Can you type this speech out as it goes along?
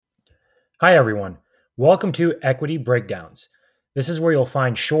Hi, everyone. Welcome to Equity Breakdowns. This is where you'll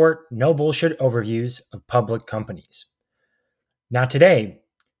find short, no bullshit overviews of public companies. Now, today,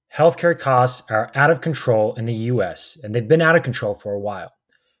 healthcare costs are out of control in the US, and they've been out of control for a while.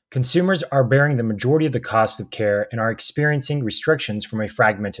 Consumers are bearing the majority of the cost of care and are experiencing restrictions from a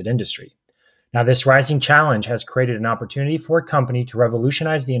fragmented industry. Now, this rising challenge has created an opportunity for a company to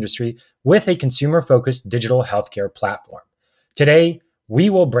revolutionize the industry with a consumer focused digital healthcare platform. Today, we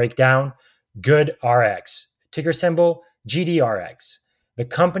will break down GoodRx, ticker symbol GDRX, the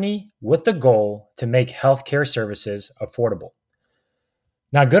company with the goal to make healthcare services affordable.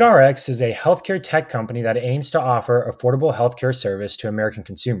 Now, GoodRx is a healthcare tech company that aims to offer affordable healthcare service to American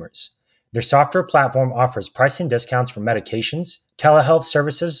consumers. Their software platform offers pricing discounts for medications, telehealth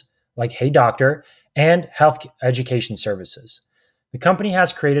services like Hey Doctor, and health education services. The company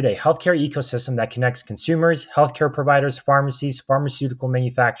has created a healthcare ecosystem that connects consumers, healthcare providers, pharmacies, pharmaceutical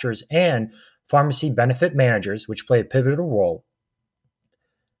manufacturers, and pharmacy benefit managers, which play a pivotal role.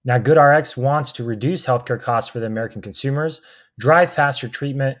 Now, GoodRx wants to reduce healthcare costs for the American consumers, drive faster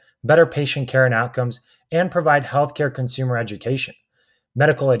treatment, better patient care and outcomes, and provide healthcare consumer education.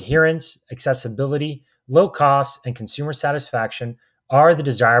 Medical adherence, accessibility, low costs, and consumer satisfaction are the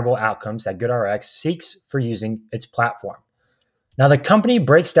desirable outcomes that GoodRx seeks for using its platform. Now, the company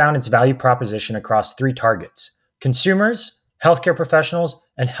breaks down its value proposition across three targets: consumers, healthcare professionals,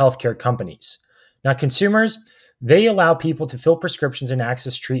 and healthcare companies. Now, consumers, they allow people to fill prescriptions and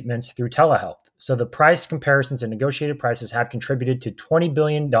access treatments through telehealth. So, the price comparisons and negotiated prices have contributed to $20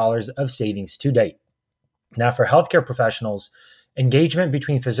 billion of savings to date. Now, for healthcare professionals, engagement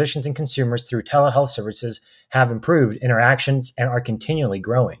between physicians and consumers through telehealth services have improved interactions and are continually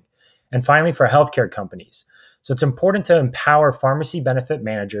growing. And finally, for healthcare companies, so it's important to empower pharmacy benefit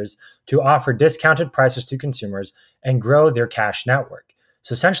managers to offer discounted prices to consumers and grow their cash network.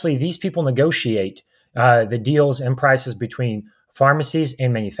 So essentially, these people negotiate the deals and prices between pharmacies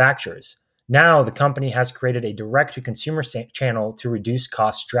and manufacturers. Now, the company has created a direct to consumer channel to reduce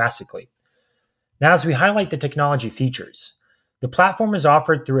costs drastically. Now, as we highlight the technology features, the platform is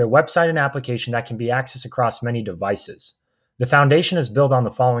offered through a website and application that can be accessed across many devices. The foundation is built on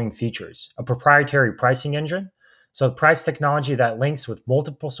the following features: a proprietary pricing engine, so price technology that links with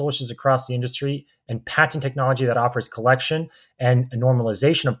multiple sources across the industry, and patent technology that offers collection and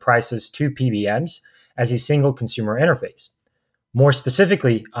normalization of prices to PBMs as a single consumer interface. More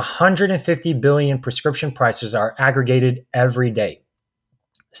specifically, 150 billion prescription prices are aggregated every day.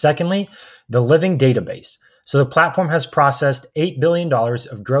 Secondly, the living database. So the platform has processed $8 billion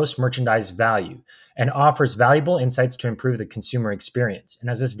of gross merchandise value and offers valuable insights to improve the consumer experience. And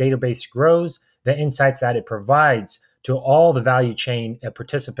as this database grows, the insights that it provides to all the value chain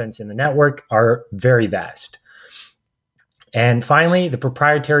participants in the network are very vast. And finally, the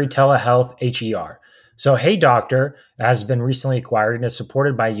proprietary telehealth HER. So Hey Doctor has been recently acquired and is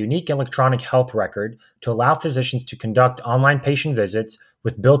supported by a unique electronic health record to allow physicians to conduct online patient visits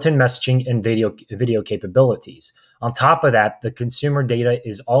with built-in messaging and video capabilities. On top of that, the consumer data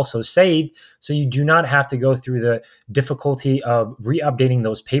is also saved, so you do not have to go through the difficulty of re-updating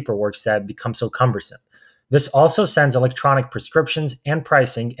those paperworks that become so cumbersome. This also sends electronic prescriptions and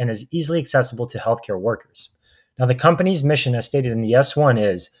pricing and is easily accessible to healthcare workers. Now, the company's mission, as stated in the S1,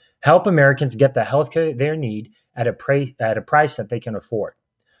 is help Americans get the healthcare they need at a price that they can afford.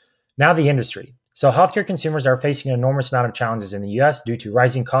 Now, the industry. So, healthcare consumers are facing an enormous amount of challenges in the US due to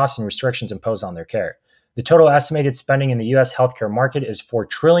rising costs and restrictions imposed on their care. The total estimated spending in the US healthcare market is $4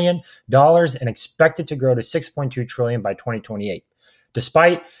 trillion and expected to grow to $6.2 trillion by 2028.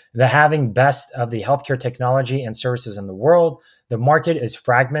 Despite the having best of the healthcare technology and services in the world, the market is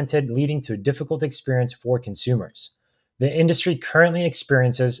fragmented, leading to a difficult experience for consumers. The industry currently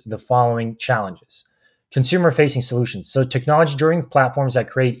experiences the following challenges: consumer-facing solutions. So technology-driven platforms that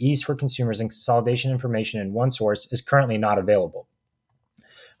create ease for consumers and consolidation information in one source is currently not available.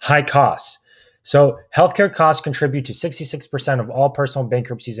 High costs. So healthcare costs contribute to 66% of all personal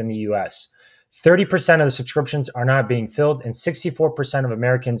bankruptcies in the US. 30% of the subscriptions are not being filled, and 64% of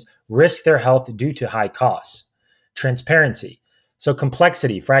Americans risk their health due to high costs. Transparency. So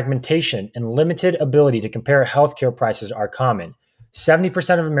complexity, fragmentation, and limited ability to compare healthcare prices are common.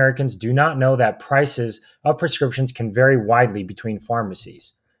 70% of Americans do not know that prices of prescriptions can vary widely between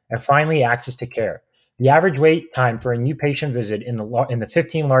pharmacies. And finally, access to care. The average wait time for a new patient visit in the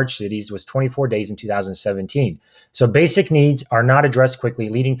 15 large cities was 24 days in 2017. So basic needs are not addressed quickly,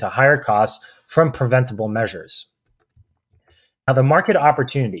 leading to higher costs from preventable measures. Now, the market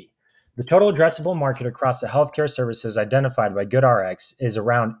opportunity. The total addressable market across the healthcare services identified by GoodRx is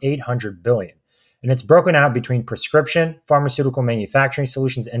around $800 billion, and it's broken out between prescription, pharmaceutical manufacturing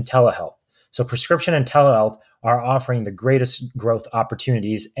solutions, and telehealth. So prescription and telehealth are offering the greatest growth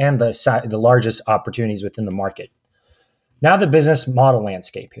opportunities and the largest opportunities within the market. Now the business model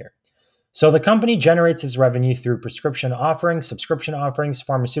landscape here. So the company generates its revenue through prescription offerings, subscription offerings,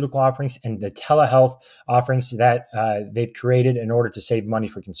 pharmaceutical offerings, and the telehealth offerings that they've created in order to save money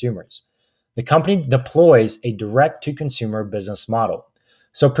for consumers. The company deploys a direct-to-consumer business model.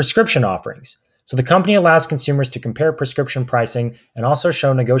 So prescription offerings. So the company allows consumers to compare prescription pricing and also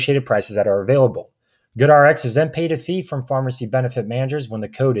show negotiated prices that are available. GoodRx is then paid a fee from pharmacy benefit managers when the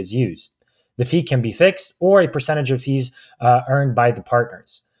code is used. The fee can be fixed or a percentage of fees earned by the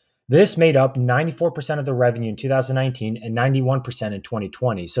partners. This made up 94% of the revenue in 2019 and 91% in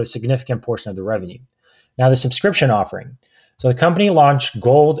 2020, so a significant portion of the revenue. Now, the subscription offering. So the company launched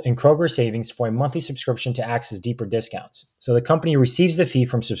Gold and Kroger Savings for a monthly subscription to access deeper discounts. So the company receives the fee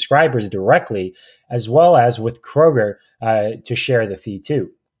from subscribers directly, as well as with Kroger to share the fee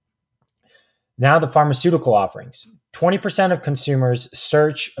too. Now, the pharmaceutical offerings. 20% of consumers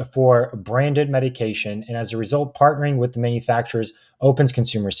search for branded medication, and as a result, partnering with the manufacturers opens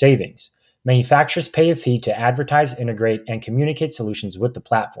consumer savings. Manufacturers pay a fee to advertise, integrate, and communicate solutions with the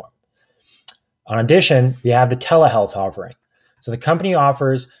platform. In addition, we have the telehealth offering. So the company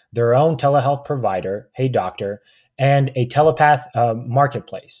offers their own telehealth provider, Hey Doctor, and a telepath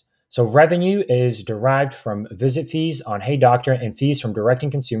marketplace. So revenue is derived from visit fees on Hey Doctor and fees from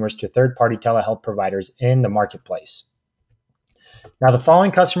directing consumers to third-party telehealth providers in the marketplace. Now, the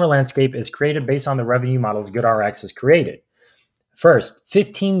following customer landscape is created based on the revenue models GoodRx has created. First,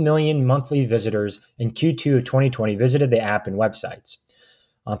 15 million monthly visitors in Q2 of 2020 visited the app and websites.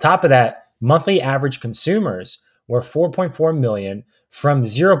 On top of that, monthly average consumers were 4.4 million from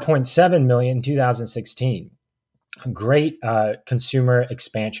 0.7 million in 2016. A great consumer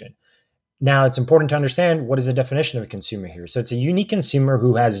expansion. Now, it's important to understand what is the definition of a consumer here. So it's a unique consumer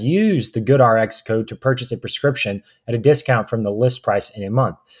who has used the GoodRx code to purchase a prescription at a discount from the list price in a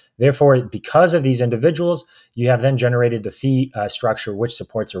month. Therefore, because of these individuals, you have then generated the fee structure, which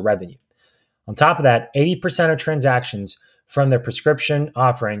supports a revenue. On top of that, 80% of transactions from their prescription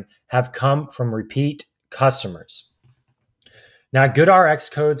offering have come from repeat customers. Now,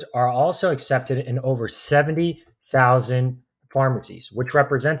 GoodRx codes are also accepted in over 70,000 pharmacies, which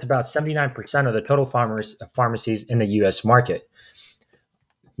represents about 79% of the total pharmacies in the US market.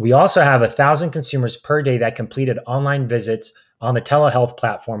 We also have 1,000 consumers per day that completed online visits on the telehealth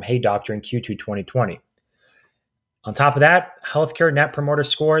platform Hey Doctor in Q2 2020. On top of that, healthcare net promoter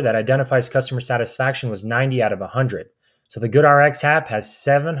score that identifies customer satisfaction was 90 out of 100. So the GoodRx app has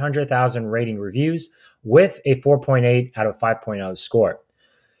 700,000 rating reviews with a 4.8 out of 5.0 score.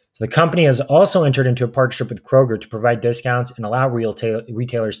 So the company has also entered into a partnership with Kroger to provide discounts and allow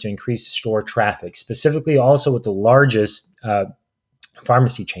retailers to increase store traffic, specifically also with the largest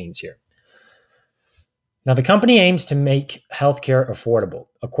pharmacy chains here. Now, the company aims to make healthcare affordable.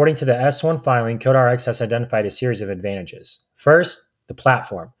 According to the S1 filing, GoodRx has identified a series of advantages. First, the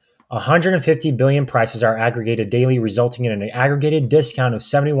platform. 150 billion prices are aggregated daily, resulting in an aggregated discount of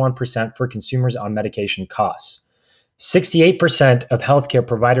 71% for consumers on medication costs. 68% of healthcare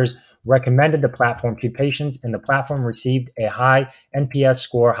providers recommended the platform to patients, and the platform received a high NPS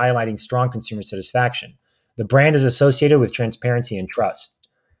score, highlighting strong consumer satisfaction. The brand is associated with transparency and trust.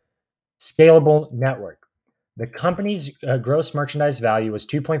 Scalable network. The company's gross merchandise value was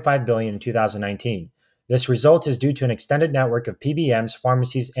 $2.5 billion in 2019. This result is due to an extended network of PBMs,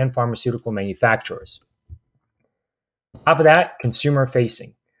 pharmacies, and pharmaceutical manufacturers. On top of that, consumer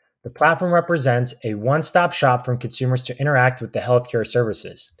facing. The platform represents a one-stop shop for consumers to interact with the healthcare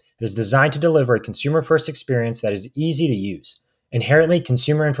services. It is designed to deliver a consumer-first experience that is easy to use. Inherently,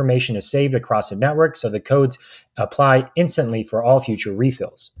 consumer information is saved across a network, so the codes apply instantly for all future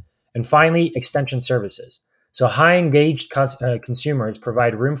refills. And finally, extension services. So high-engaged consumers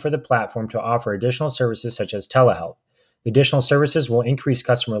provide room for the platform to offer additional services such as telehealth. Additional services will increase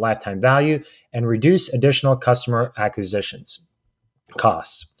customer lifetime value and reduce additional customer acquisitions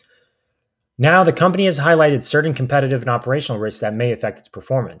costs. Now, the company has highlighted certain competitive and operational risks that may affect its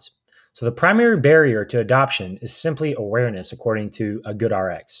performance. So the primary barrier to adoption is simply awareness, according to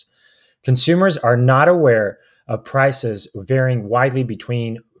GoodRx. Consumers are not aware of prices varying widely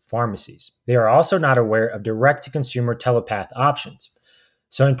between pharmacies. They are also not aware of direct-to-consumer telepath options.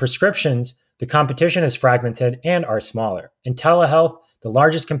 So in prescriptions, the competition is fragmented and are smaller. In telehealth, the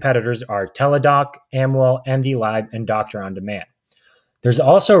largest competitors are Teladoc, Amwell, MD Live, and Doctor on Demand. There's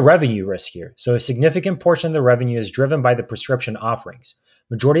also revenue risk here. So a significant portion of the revenue is driven by the prescription offerings.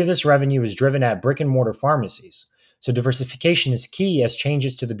 Majority of this revenue is driven at brick and mortar pharmacies. So diversification is key as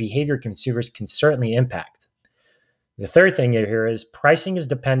changes to the behavior consumers can certainly impact. The third thing here is pricing is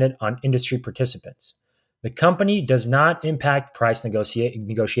dependent on industry participants. The company does not impact price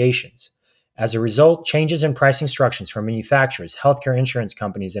negotiations. As a result, changes in price instructions from manufacturers, healthcare insurance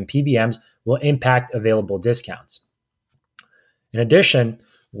companies, and PBMs will impact available discounts. In addition,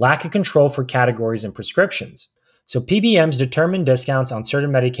 lack of control for categories and prescriptions. So PBMs determine discounts on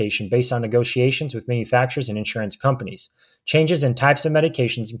certain medication based on negotiations with manufacturers and insurance companies. Changes in types of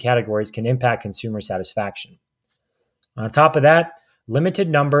medications and categories can impact consumer satisfaction. On top of that, limited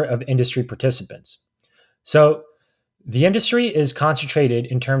number of industry participants. So the industry is concentrated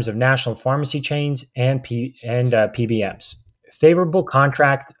in terms of national pharmacy chains and PBMs. Favorable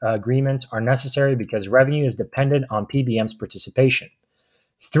contract agreements are necessary because revenue is dependent on PBM's participation.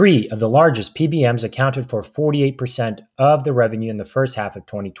 Three of the largest PBMs accounted for 48% of the revenue in the first half of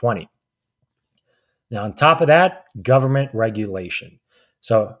 2020. Now, on top of that, government regulation.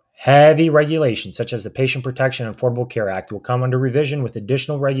 So, heavy regulation, such as the Patient Protection and Affordable Care Act, will come under revision with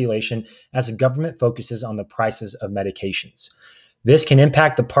additional regulation as the government focuses on the prices of medications. This can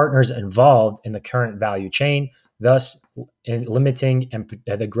impact the partners involved in the current value chain, thus limiting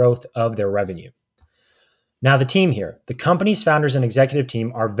the growth of their revenue. Now, the team here, the company's founders and executive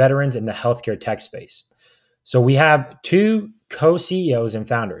team are veterans in the healthcare tech space. So we have two co-CEOs and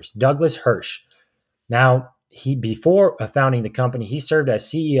founders, Douglas Hirsch. Now, before founding the company, he served as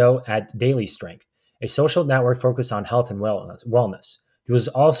CEO at Daily Strength, a social network focused on health and wellness. He was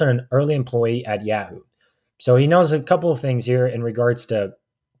also an early employee at Yahoo. So he knows a couple of things here in regards to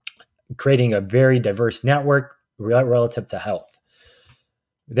creating a very diverse network relative to health.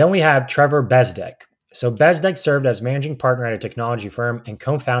 Then we have Trevor Bezdek. So Bezdek served as managing partner at a technology firm and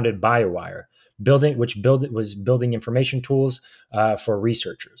co-founded BioWire, was building information tools for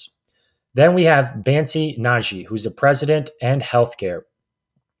researchers. Then we have Bansi Naji, who's the president and healthcare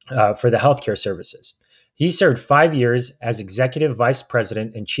for the healthcare services. He served 5 years as executive vice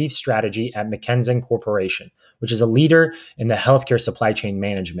president and chief strategy at McKinsey Corporation, which is a leader in the healthcare supply chain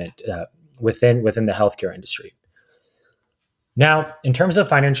management within the healthcare industry. Now, in terms of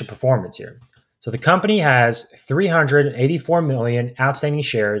financial performance here, so the company has 384 million outstanding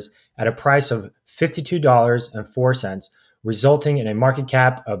shares at a price of $52.04, resulting in a market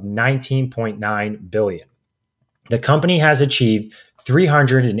cap of 19.9 billion. The company has achieved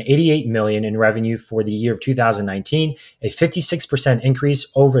 388 million in revenue for the year of 2019, a 56%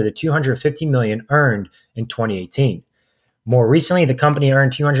 increase over the 250 million earned in 2018. More recently, the company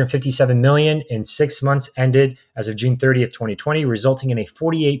earned 257 million in 6 months ended as of June 30th, 2020, resulting in a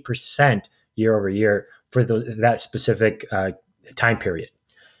 48% year over year for that specific time period.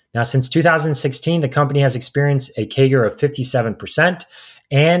 Now, since 2016, the company has experienced a CAGR of 57%,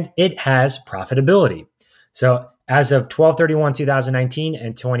 and it has profitability. So as of 12/31/2019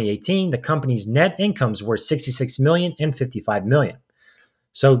 and 2018, the company's net incomes were 66 million and 55 million.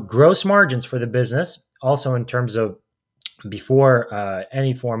 So gross margins for the business, also in terms of before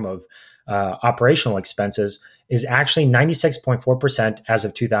any form of operational expenses, is actually 96.4% as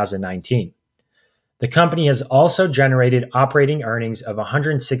of 2019. The company has also generated operating earnings of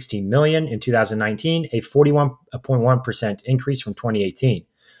 116 million in 2019, a 41.1% increase from 2018.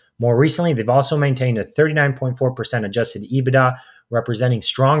 More recently, they've also maintained a 39.4% adjusted EBITDA, representing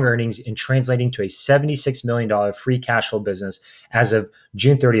strong earnings and translating to a $76 million free cash flow business as of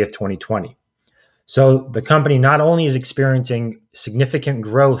June 30th, 2020. So the company not only is experiencing significant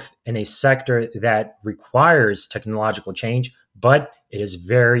growth in a sector that requires technological change, but it is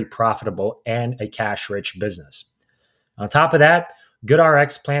very profitable and a cash-rich business. On top of that,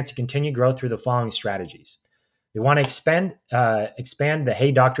 GoodRx plans to continue growth through the following strategies. They want to expand the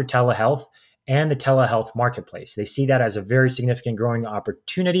Hey Doctor telehealth and the telehealth marketplace. They see that as a very significant growing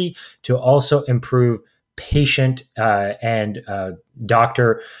opportunity to also improve patient and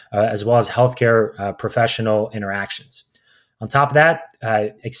doctor as well as healthcare professional interactions. On top of that,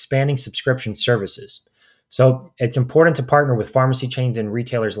 expanding subscription services. So it's important to partner with pharmacy chains and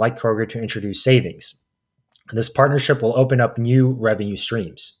retailers like Kroger to introduce savings. This partnership will open up new revenue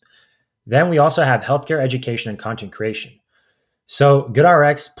streams. Then we also have healthcare education and content creation. So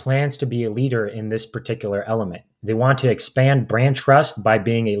GoodRx plans to be a leader in this particular element. They want to expand brand trust by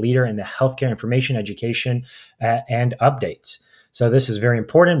being a leader in the healthcare information, education, and updates. So this is very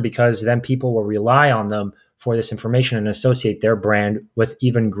important because then people will rely on them for this information and associate their brand with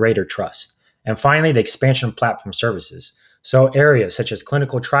even greater trust. And finally, the expansion of platform services. So areas such as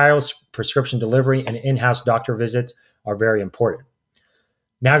clinical trials, prescription delivery, and in-house doctor visits are very important.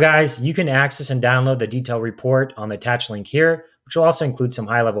 Now, guys, you can access and download the detailed report on the attached link here, which will also include some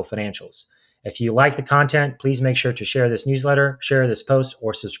high-level financials. If you like the content, please make sure to share this newsletter, share this post,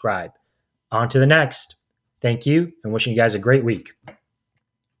 or subscribe. On to the next. Thank you, and wishing you guys a great week.